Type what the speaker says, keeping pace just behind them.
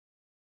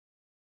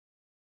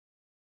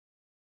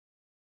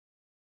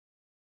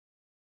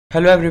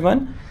Hello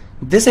everyone,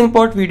 this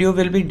import video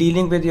will be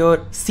dealing with your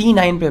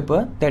C9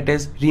 paper, that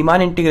is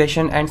Riemann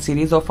integration and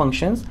series of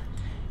functions.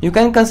 You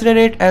can consider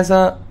it as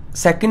a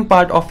second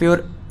part of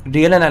your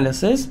real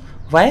analysis.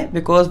 Why?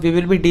 Because we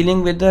will be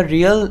dealing with the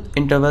real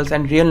intervals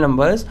and real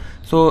numbers.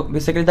 So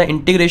basically the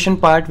integration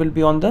part will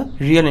be on the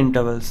real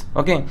intervals.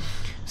 Okay,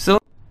 so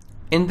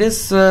in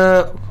this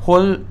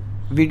whole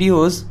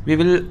videos we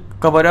will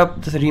cover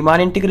up the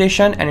Riemann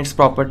integration and its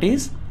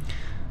properties.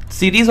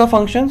 Series of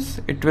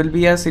functions, it will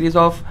be a series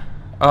of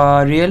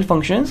real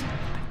functions,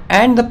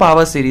 and the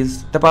power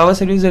series. The power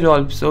series will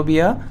also be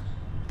a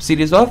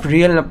series of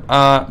real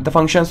the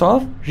functions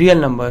of real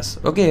numbers.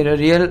 Okay, the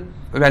real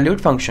valued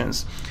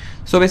functions.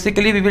 So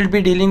basically we will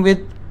be dealing with,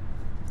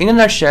 in a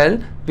nutshell,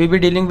 we will be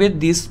dealing with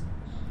these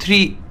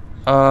three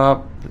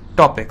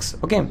topics.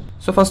 Okay,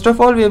 so first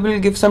of all we will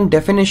give some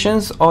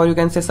definitions, or you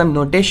can say some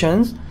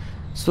notations.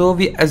 So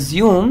we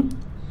assume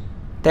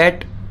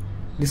that,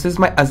 this is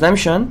my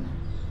assumption,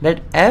 that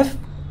f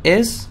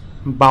is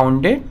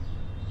bounded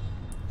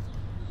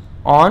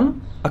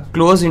on a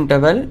closed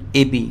interval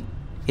AB.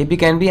 AB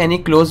can be any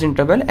closed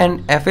interval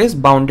and f is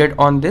bounded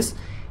on this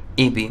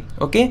AB.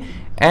 Okay,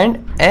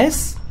 and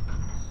S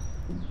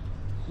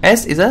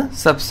is a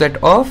subset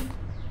of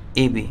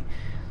AB.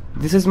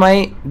 These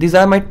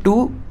are my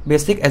two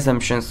basic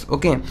assumptions.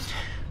 Okay,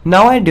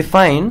 now I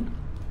define,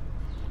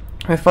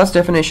 my first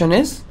definition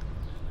is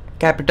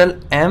capital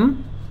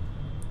M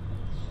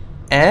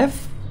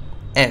F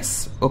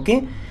S.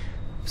 Okay,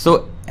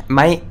 so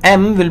my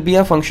M will be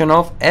a function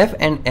of F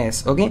and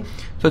S. Okay,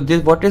 so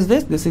this, what is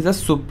this? This is a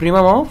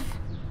supremum of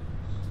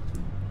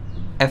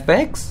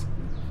Fx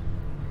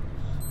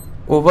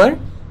over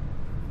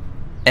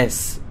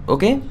S.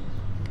 Okay,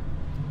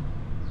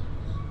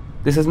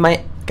 this is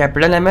my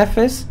capital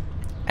MFS,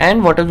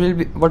 and what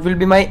will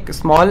be my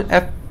small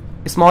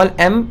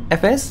m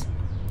Fs?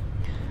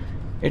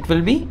 It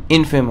will be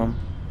infimum.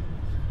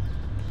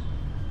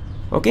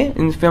 Okay,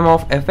 infimum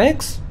of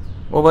Fx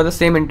over the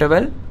same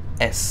interval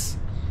S.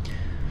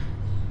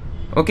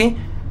 Okay,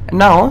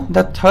 now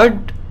the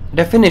third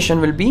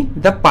definition will be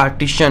the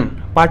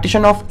partition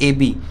of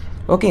AB.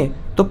 Okay,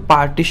 so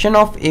partition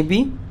of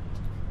AB,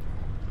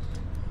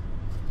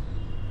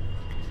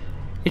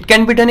 it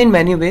can be done in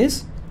many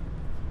ways.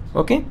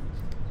 Okay,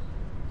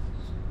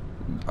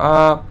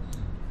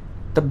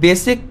 the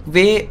basic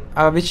way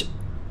which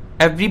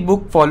every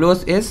book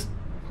follows is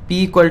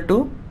P equal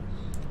to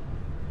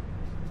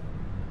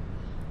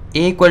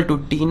A equal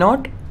to T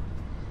naught,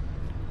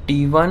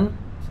 T1,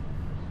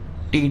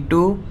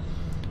 T2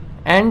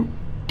 and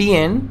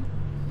Tn.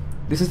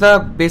 This is the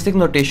basic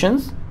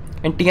notations,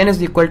 and Tn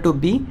is equal to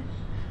B,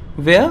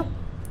 where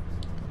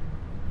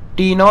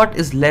T naught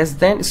is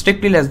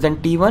strictly less than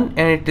T1 and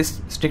it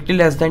is strictly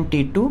less than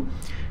T2,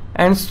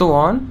 and so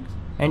on,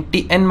 and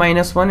Tn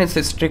minus 1 is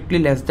strictly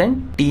less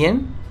than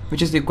Tn,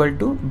 which is equal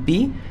to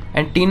B,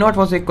 and T naught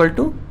was equal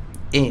to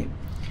A.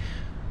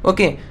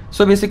 Okay,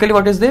 so basically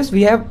what is this?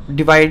 We have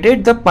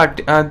divided the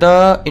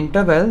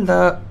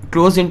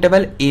closed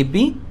interval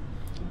AB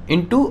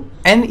into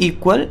n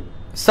equal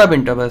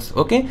subintervals.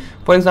 Okay,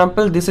 for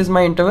example, this is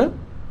my interval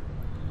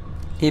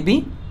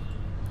AB.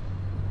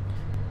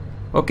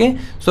 Okay,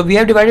 so we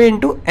have divided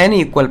into n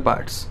equal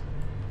parts,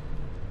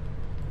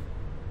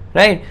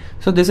 right?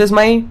 So this is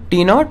my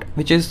T naught,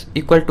 which is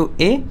equal to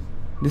A,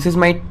 this is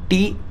my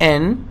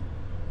Tn,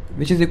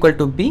 which is equal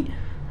to B,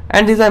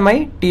 and these are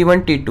my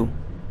T1, T2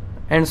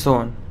 and so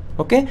on.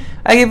 Okay,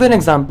 I give you an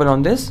example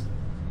on this.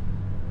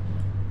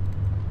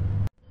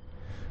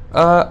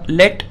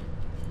 Let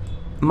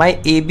my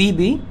AB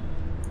be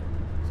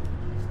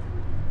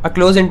a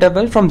closed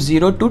interval from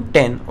 0 to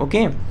 10.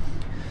 Okay,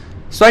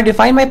 so I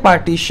define my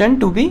partition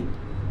to be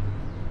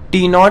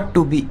T0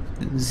 to be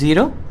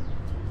 0,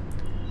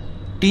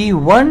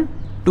 T1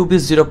 to be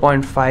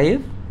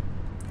 0.5,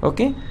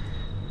 okay,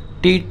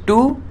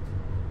 T2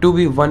 to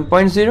be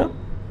 1.0,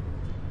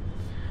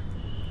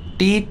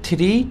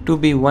 T3 to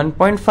be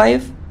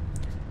 1.5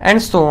 and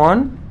so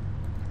on.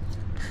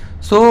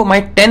 So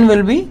my 10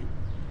 will be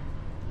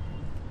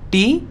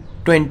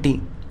T20,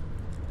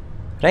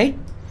 right?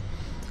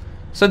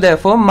 So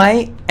therefore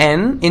my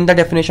n in the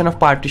definition of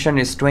partition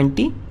is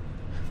 20,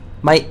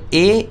 my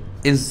A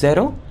is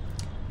 0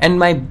 and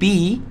my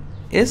B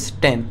is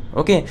 10.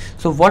 Okay,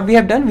 so what we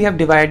have done, we have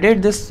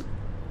divided this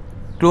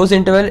closed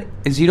interval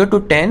 0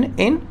 to 10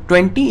 in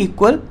 20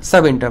 equal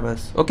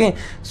subintervals. Okay,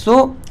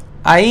 so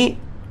I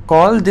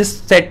call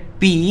this set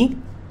P.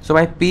 So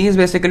my P is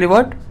basically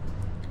what?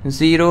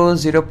 0,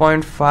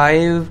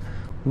 0.5,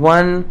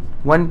 1,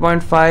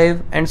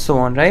 1.5 and so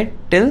on, right,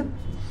 till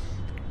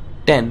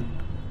 10.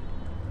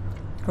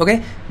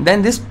 Okay,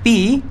 then this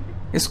P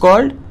is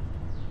called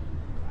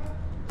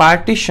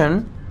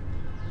partition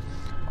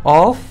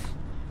of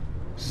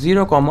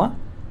 0,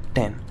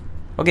 10.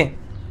 Okay,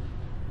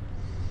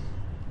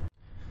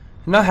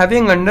 now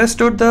having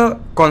understood the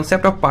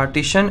concept of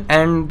partition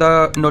and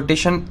the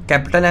notation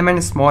capital M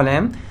and small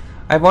m,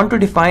 I want to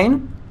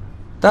define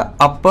the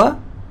upper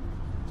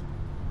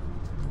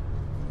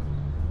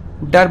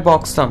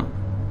Darboux sum.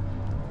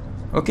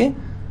 Okay.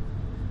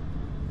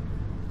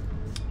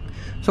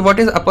 So what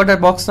is upper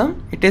Darboux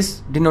sum? It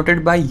is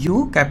denoted by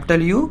U,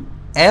 capital U,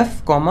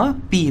 F, comma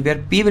P, where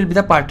P will be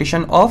the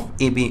partition of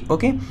AB.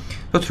 Okay.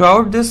 So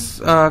throughout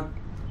this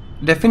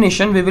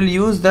definition, we will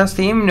use the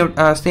same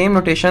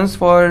notations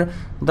for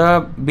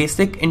the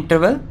basic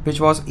interval, which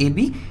was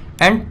AB,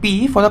 and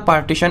P for the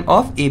partition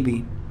of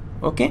AB.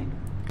 Okay.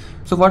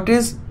 So what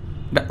is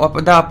the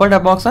upper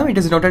Darboux sum? It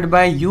is denoted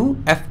by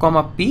U, F,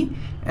 comma P,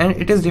 and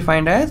it is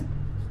defined as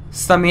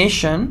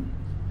summation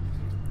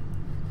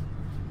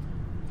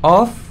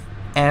of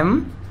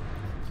M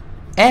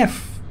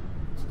F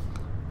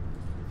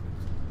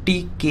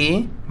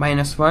Tk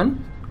minus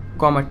 1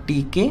 comma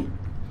Tk.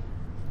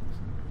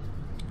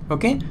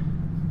 Okay,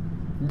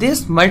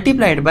 this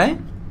multiplied by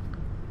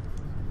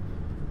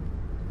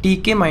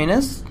Tk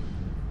minus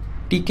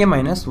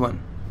 1.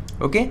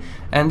 Okay,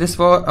 and this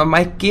for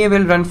my K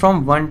will run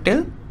from 1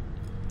 till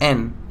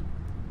N.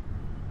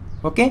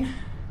 Okay,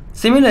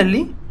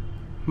 similarly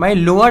my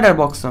lower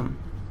Darboux sum,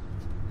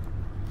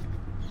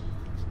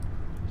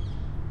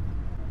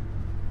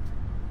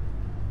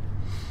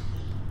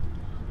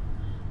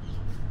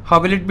 how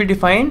will it be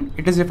defined?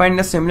 It is defined in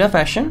a similar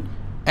fashion,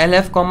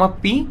 LF comma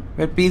P,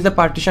 where P is the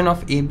partition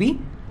of AB.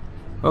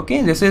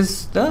 Okay, this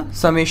is the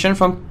summation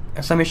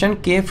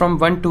K from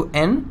 1 to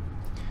N,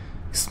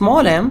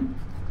 small m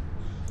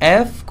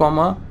F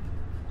comma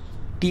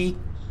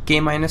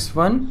Tk minus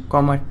 1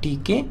 comma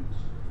Tk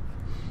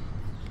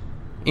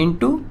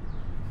into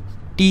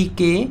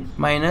Tk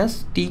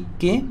minus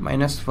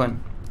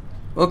 1.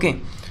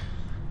 Okay,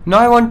 now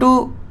I want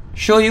to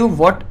show you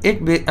what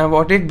it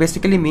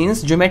basically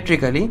means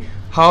geometrically.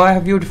 How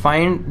have you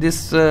defined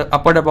this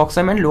upper Darboux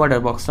sum and lower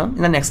Darboux sum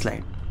in the next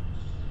slide.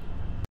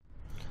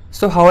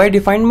 So how I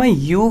defined my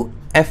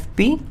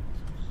UFP,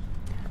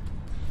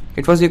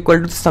 it was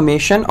equal to the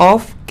summation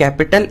of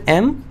capital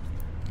M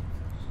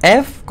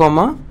F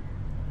comma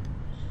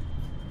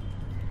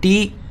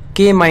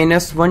Tk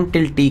minus 1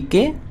 till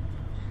Tk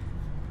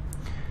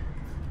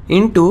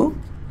into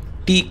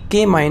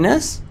Tk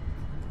minus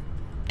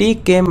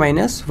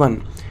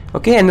 1.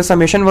 Okay, and the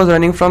summation was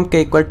running from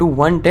K equal to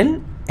 1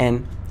 till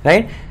N,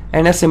 right?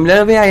 And a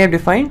similar way I have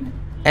defined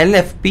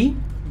LFP,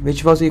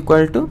 which was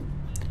equal to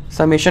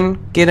summation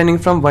K running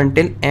from 1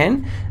 till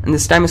N, and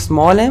this time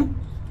small m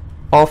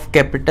of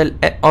capital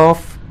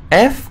of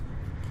F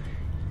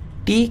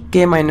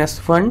Tk minus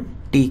 1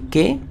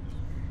 Tk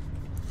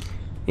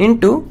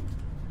into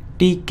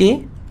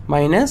Tk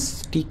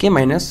minus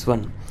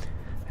 1,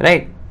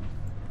 right?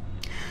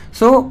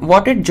 So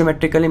what it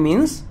geometrically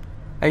means,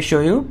 I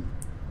show you.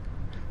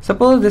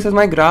 Suppose this is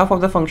my graph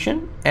of the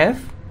function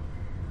f,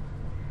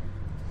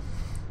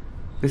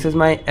 this is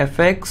my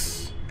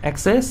fx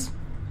axis,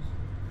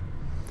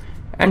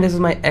 and this is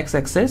my x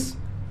axis,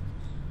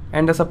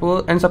 and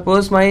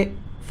suppose my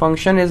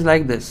function is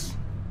like this.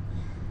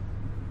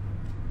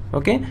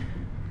 Okay,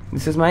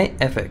 this is my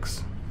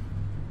fx.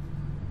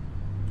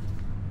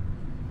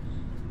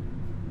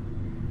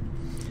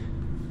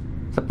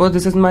 Suppose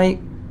this is my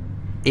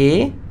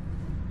A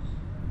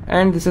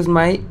and this is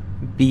my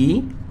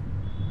B.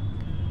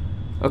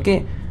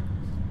 Okay,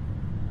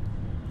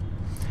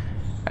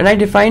 and I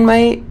define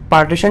my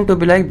partition to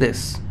be like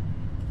this.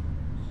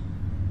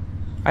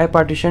 I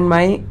partition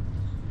my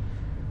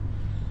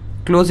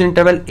closed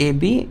interval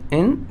AB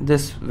in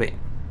this way.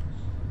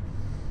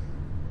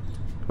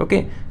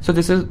 Okay, so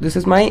this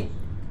is my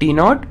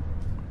T0,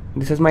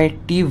 this is my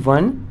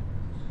T1,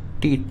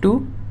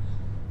 T2,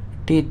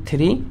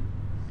 T3,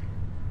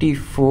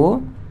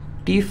 T4,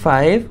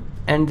 T5,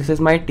 and this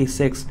is my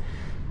T6.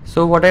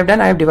 So what I've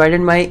done, I have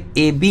divided my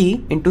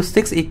AB into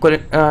 6 equal,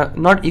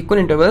 not equal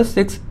intervals,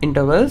 6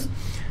 intervals.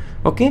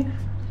 Okay,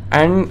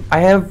 and I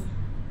have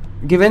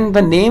given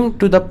the name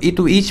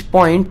to each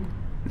point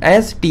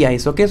as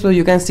Ti's. Okay, so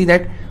you can see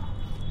that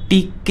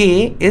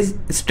Tk is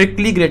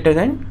strictly greater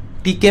than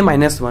Tk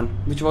minus 1,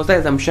 which was the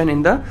assumption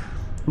in the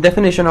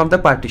definition of the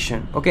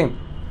partition. Okay,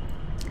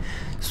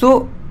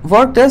 so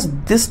what does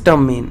this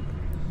term mean,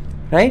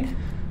 right?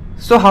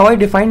 So how I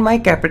define my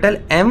capital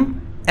M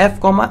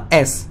F comma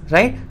S,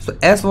 right? So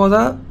S was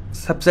a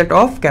subset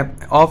of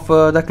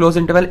the closed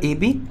interval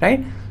AB,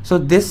 right? So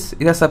this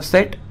is a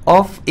subset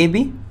of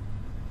AB,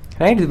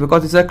 right?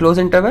 Because this is a closed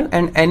interval,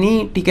 and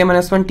any Tk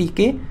minus 1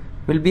 Tk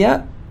will be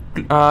a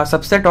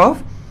subset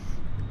of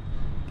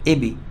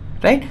AB,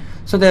 right?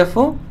 So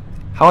therefore,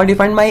 how I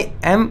defined my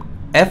M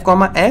F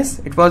comma S,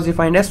 it was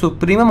defined as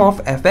supremum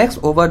of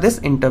Fx over this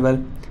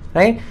interval,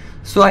 right?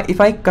 So if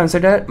I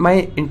consider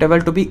my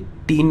interval to be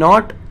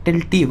T0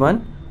 till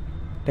T1,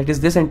 that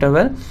is this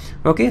interval.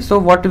 Okay, so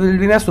what will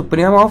be my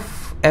supremum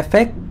of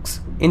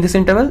Fx in this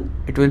interval?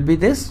 It will be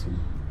this,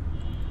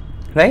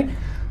 right?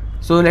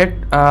 So let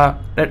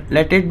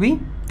it be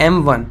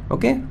M1.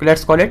 Okay,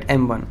 let's call it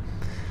M1.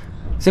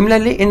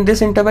 Similarly, in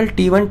this interval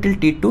T1 till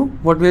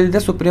T2, what will be the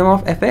supremum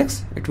of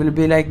Fx? It will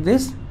be like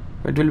this.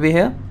 It will be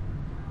here.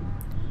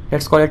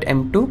 Let's call it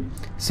M2.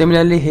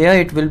 Similarly, here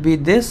it will be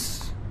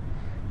this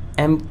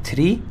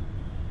M3.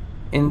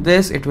 In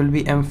this it will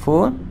be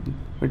M4.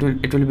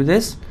 It will be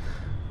this.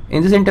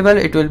 In this interval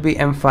it will be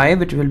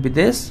m5, it will be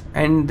this,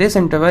 and this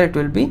interval it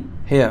will be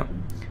here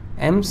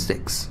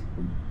m6,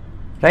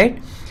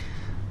 right?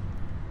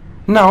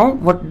 Now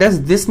what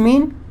does this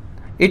mean?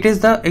 It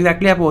is the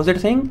exactly opposite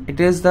thing. It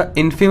is the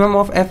infimum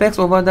of fx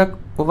over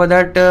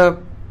that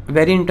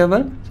very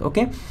interval.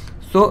 Okay,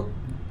 so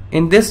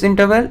in this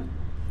interval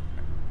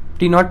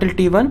t0 till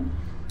t1,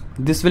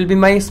 this will be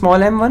my small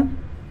m1.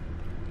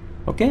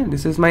 Okay,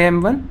 this is my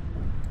m1.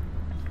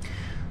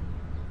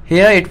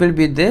 Here it will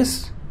be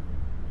this.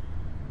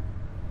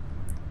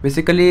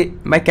 Basically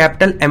my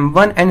capital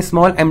M1 and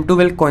small m2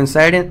 will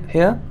coincide in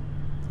here.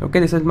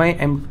 Okay, this is my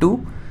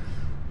m2.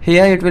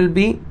 Here it will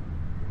be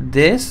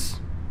this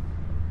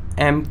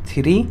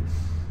m3,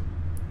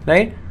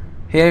 right?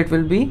 Here it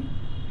will be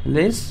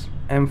this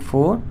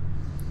m4.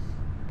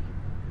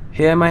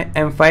 Here my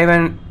m5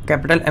 and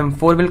capital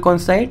M4 will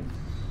coincide,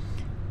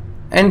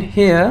 and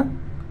here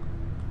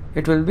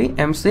it will be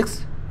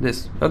m6,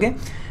 this. Okay,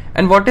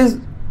 and what is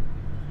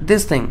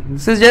this thing?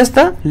 This is just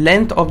the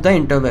length of the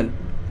interval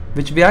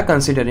which we are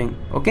considering.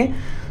 Okay,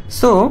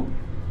 so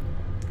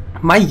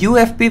my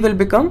UFP will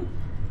become,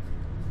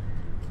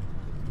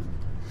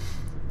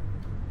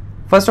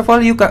 first of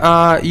all, you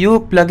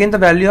plug in the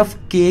value of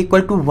k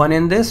equal to 1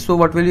 in this. So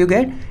what will you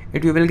get?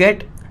 You will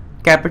get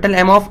capital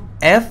M of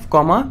f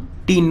comma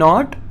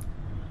t0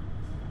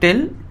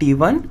 till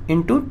t1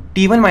 into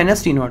t1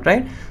 minus t0,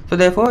 right? So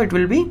therefore it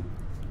will be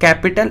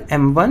capital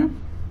M1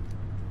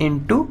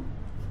 into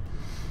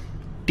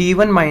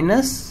t1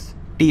 minus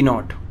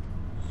t0,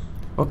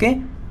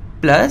 okay,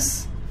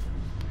 plus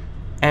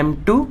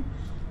m2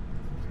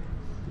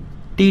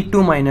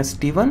 t2 minus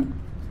t1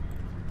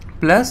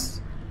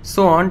 plus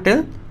so on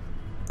till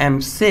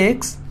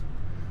m6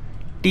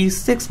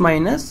 t6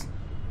 minus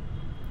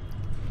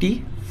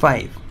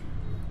t5,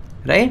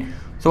 right?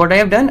 So what I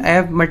have done, I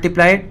have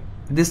multiplied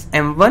this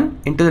m1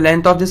 into the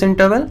length of this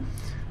interval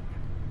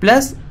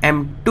plus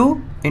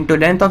m2 into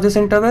length of this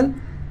interval,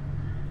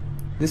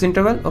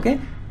 okay.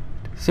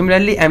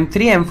 Similarly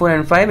m3, m4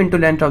 and 5 into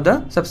length of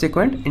the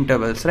subsequent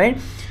intervals, right?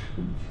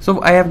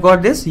 So I have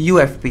got this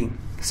UFP.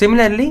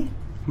 Similarly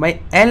my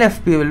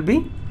LFP will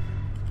be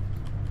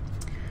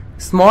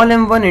small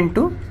m1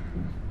 into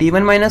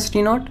t1 minus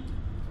t0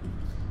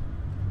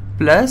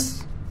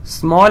 plus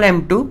small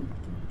m2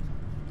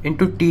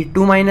 into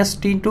t2 minus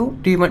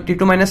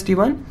t2 minus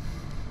t1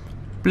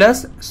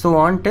 plus so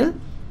on till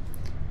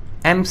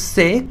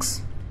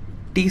m6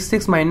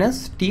 t6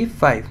 minus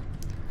t5.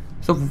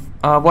 So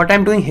what I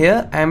am doing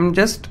here, I am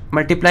just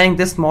multiplying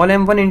this small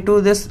m1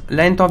 into this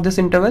length of this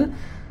interval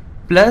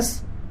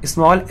plus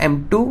small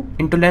m2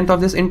 into length of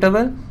this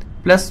interval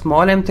plus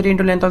small m3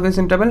 into length of this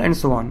interval, and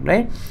so on,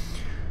 right?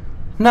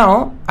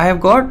 Now I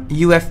have got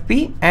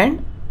UFP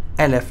and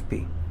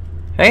LFP,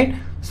 right?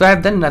 So I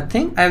have done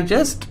nothing. I have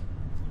just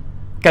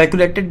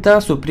calculated the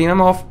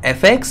supremum of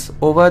fx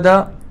over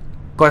the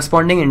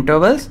corresponding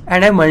intervals,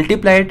 and I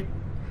multiplied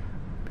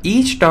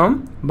each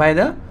term by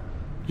the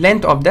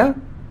length of the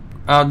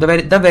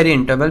very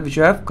interval which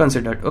you have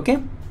considered.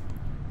 Okay,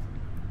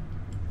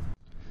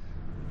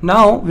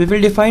 now we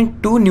will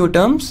define two new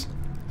terms.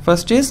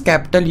 First is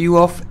capital U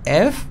of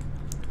f.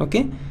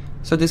 Okay,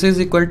 so this is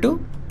equal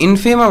to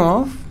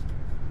infimum of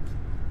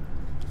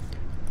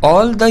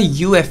all the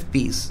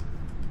UFPs.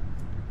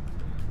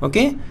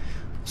 Okay,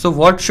 so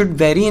what should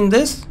vary in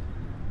this?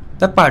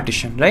 The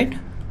partition, right?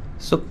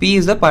 So P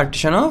is the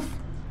partition of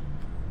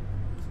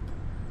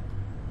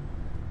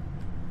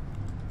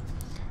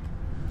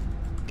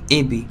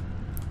AB.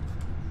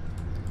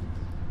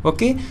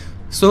 Okay,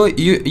 so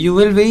you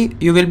will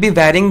be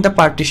varying the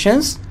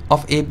partitions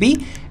of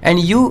AB, and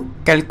you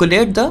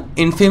calculate the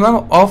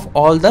infimum of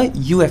all the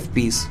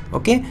UFPs.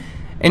 Okay,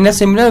 in a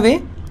similar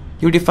way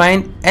you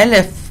define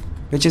LF,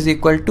 which is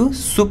equal to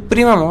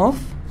supremum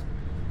of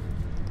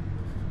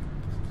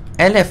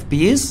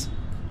LFPs,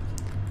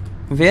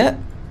 where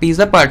P is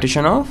the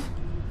partition of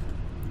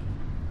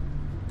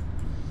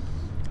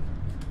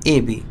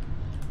AB.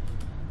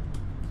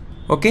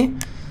 Okay,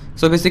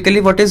 so basically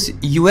what is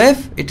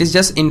UF? It is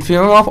just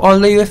infimum of all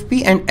the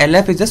UFP, and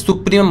LF is the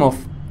supremum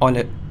of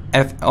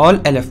all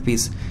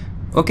LFPs.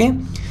 Okay,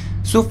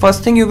 so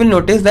first thing you will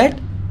notice that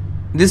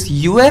this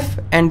UF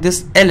and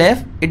this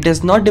LF, it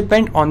does not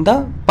depend on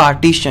the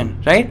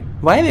partition, right?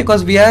 Why?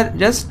 Because we are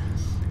just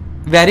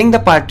varying the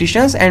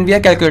partitions and we are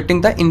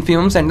calculating the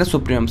infimums and the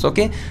supremums.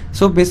 Okay,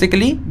 so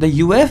basically the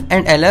UF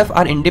and LF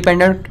are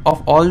independent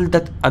of all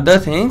the other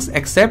things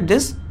except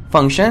this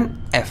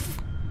function f,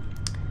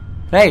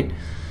 right?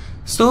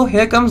 So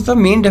here comes the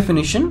main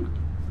definition.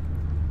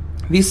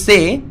 We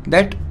say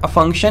that a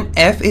function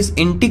f is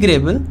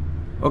integrable,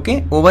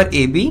 okay, over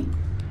AB,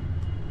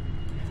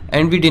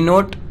 and we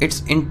denote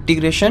its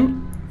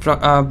integration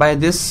from by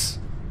this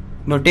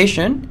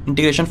notation,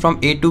 integration from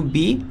a to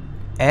b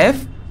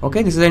f.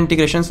 Okay, this is the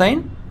integration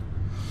sign.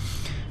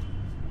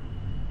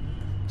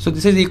 So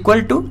this is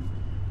equal to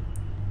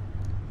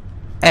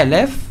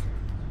LF.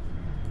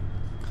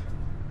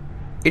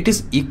 It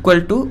is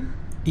equal to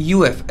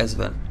UF as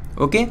well.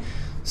 Okay,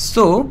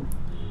 so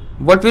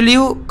what will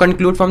you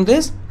conclude from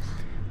this?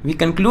 we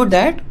conclude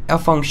that a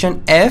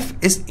function f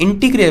is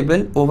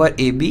integrable over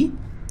AB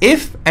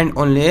if and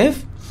only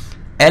if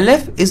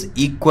LF is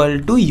equal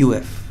to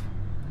UF.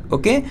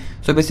 Okay,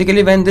 so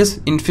basically when this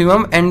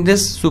infimum and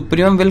this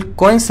supremum will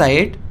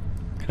coincide,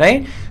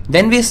 right,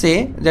 then we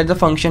say that the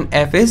function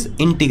f is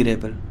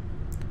integrable.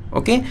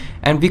 Okay,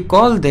 and we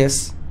call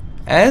this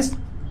as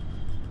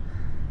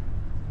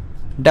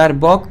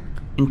Darboux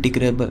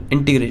integral.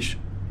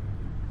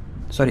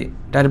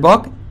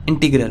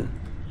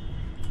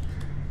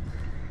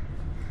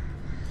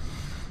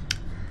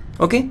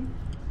 Okay,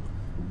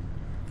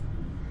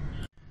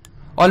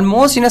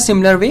 almost in a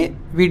similar way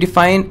we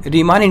define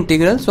Riemann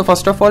integral. So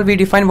first of all we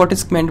define what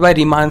is meant by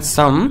Riemann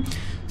sum.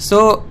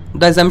 So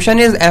the assumption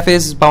is f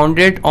is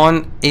bounded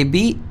on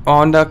AB,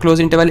 on the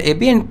closed interval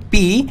AB, and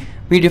P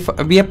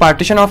be a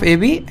partition of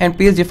AB, and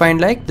P is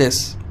defined like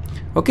this.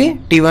 Okay,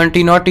 T1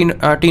 T0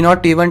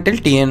 T0 T1 till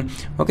Tn.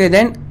 Okay,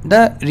 then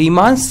the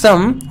Riemann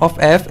sum of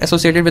f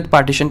associated with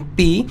partition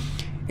P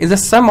is the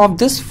sum of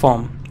this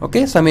form.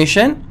 Okay,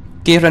 summation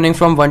k running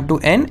from 1 to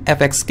n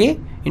fxk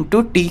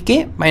into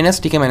tk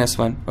minus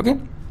 1. Okay,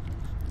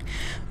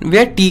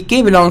 where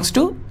tk belongs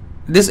to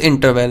this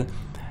interval,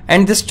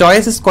 and this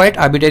choice is quite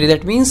arbitrary.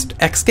 That means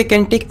xk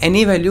can take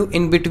any value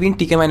in between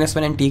tk minus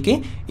 1 and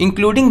tk,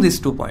 including these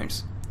 2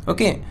 points.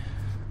 Okay,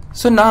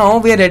 so now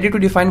we are ready to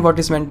define what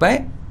is meant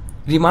by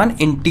Riemann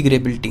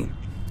integrability.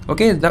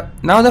 Okay,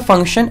 now the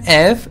function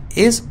f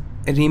is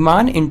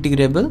Riemann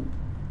integrable,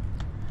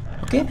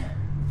 okay,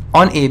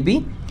 on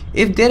AB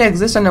if there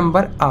exists a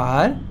number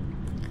r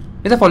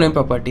with the following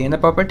property, and the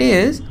property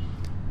is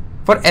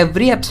for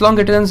every epsilon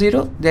greater than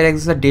 0 there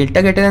exists a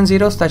delta greater than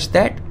 0 such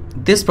that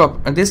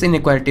this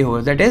inequality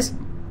holds, that is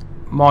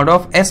mod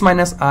of s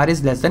minus r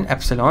is less than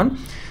epsilon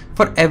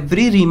for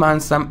every Riemann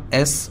sum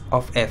s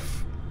of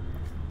f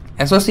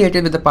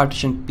associated with the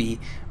partition P.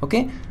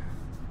 Okay,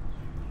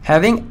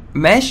 having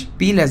mesh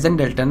P less than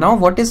delta. Now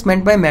what is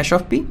meant by mesh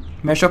of P?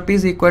 Mesh of P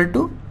is equal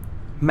to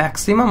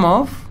maximum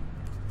of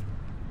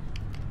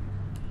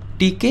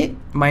tk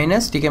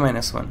minus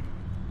 1.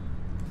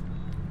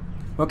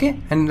 Okay,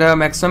 and the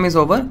maximum is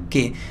over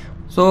k.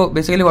 So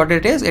basically what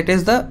it is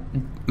the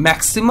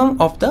maximum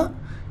of the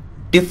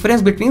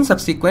difference between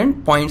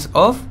subsequent points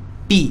of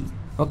P.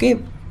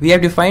 Okay, we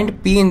have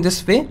defined P in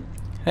this way,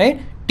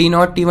 right?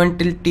 T0 T1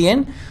 till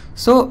Tn.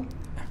 So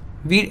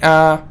we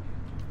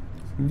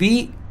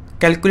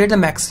calculate the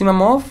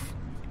maximum of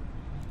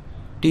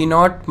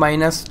T0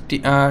 minus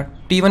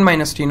T1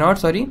 minus T0,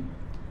 sorry,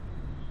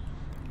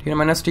 T1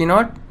 minus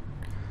T0,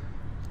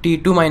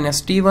 T2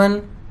 minus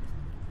T1,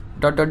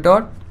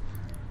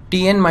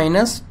 Tn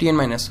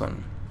minus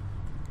 1.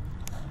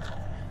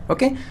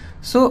 Okay,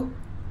 so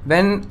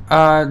when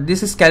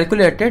this is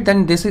calculated,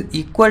 then this is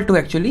equal to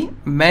actually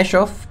mesh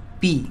of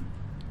P.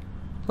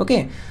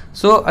 Okay,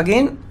 so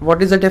again,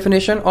 what is the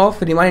definition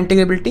of Riemann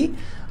integrability?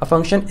 A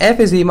function f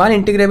is Riemann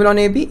integrable on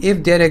AB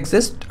if there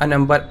exists a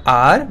number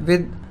r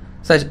with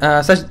such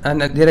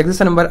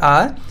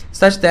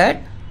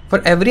that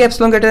for every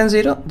epsilon greater than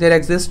 0 there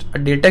exists a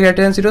delta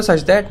greater than 0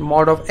 such that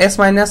mod of s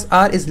minus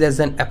r is less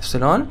than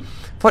epsilon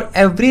for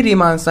every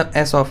Riemann sum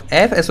s of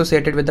f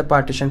associated with the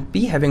partition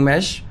P having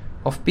mesh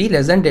of P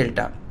less than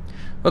delta.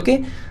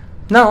 Okay,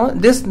 now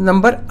this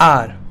number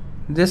r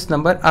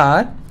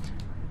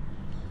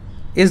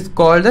is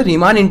called the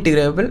Riemann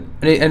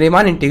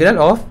integral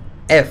of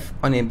f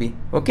on AB.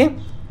 Okay,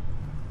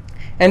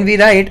 and we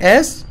write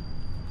as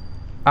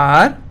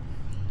r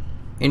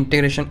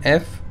integration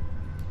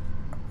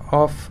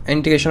of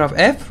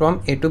f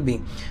from a to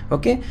b.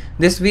 Okay,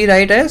 this we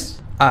write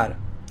as r.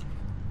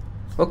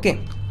 Okay.